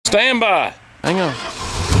Stand by. Hang on.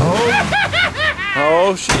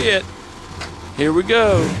 Oh shit. Here we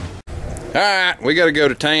go. Alright, we gotta go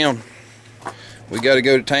to town.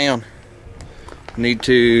 Need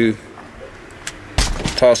to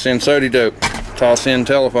toss in soda dope. Toss in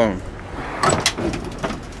telephone.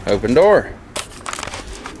 Open door.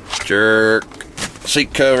 Jerk.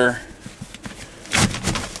 Seat cover.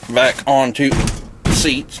 Back onto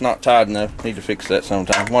seat. It's not tight enough. Need to fix that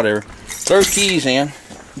sometime. Whatever. Throw keys in.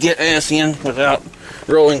 Get ass in without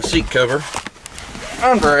rolling seat cover.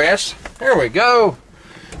 Under ass. There we go.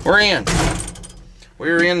 We're in.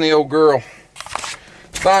 We're in the old girl.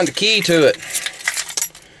 Find a key to it.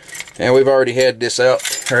 And we've already had this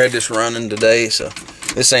out, or had this running today, so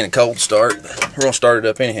this ain't a cold start. We're gonna start it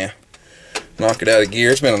up anyhow. Knock it out of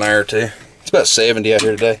gear. It's been an hour or two. It's about 70 out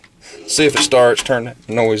here today. See if it starts. Turn that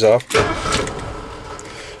noise off.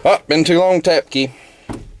 Oh, been too long. Tap key.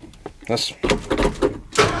 Let's.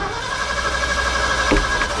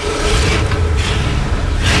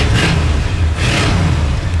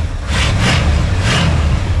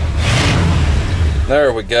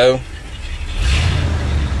 There we go.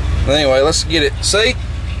 Anyway, let's get it. See?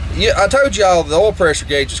 Yeah, I told y'all the oil pressure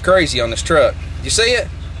gauge is crazy on this truck. You see it?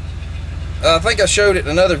 I think I showed it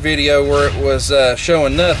in another video where it was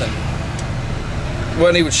showing nothing.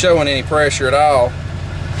 Wasn't even showing any pressure at all.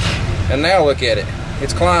 And now look at it.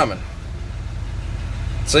 It's climbing.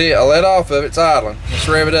 See, I let off of it. It's idling. Let's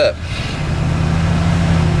rev it up.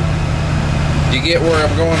 You get where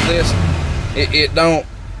I'm going with this?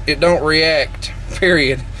 It don't react.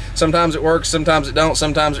 Period. Sometimes it works, sometimes it don't,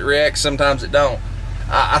 sometimes it reacts, sometimes it don't.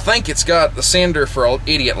 I think it's got the sender for an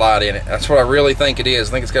idiot light in it. That's what I really think it is.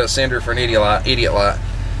 I think it's got a sender for an idiot light.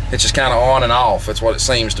 It's just kind of on and off. That's what it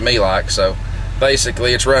seems to me like. So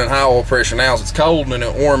basically it's running high oil pressure now. As it's cold and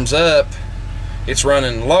it warms up, it's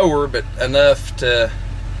running lower, but enough to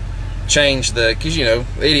change the, because you know,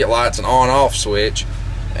 the idiot light's an on-off switch,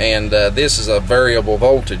 and this is a variable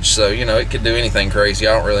voltage, so you know, it could do anything crazy.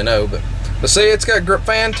 I don't really know, but see, it's got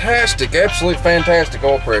fantastic, absolute fantastic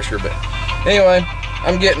oil pressure. But anyway,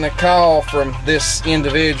 I'm getting a call from this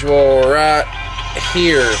individual right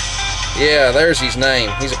here. Yeah, there's his name.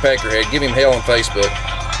 He's a peckerhead. Give him hell on Facebook.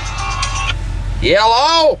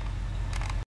 Yellow!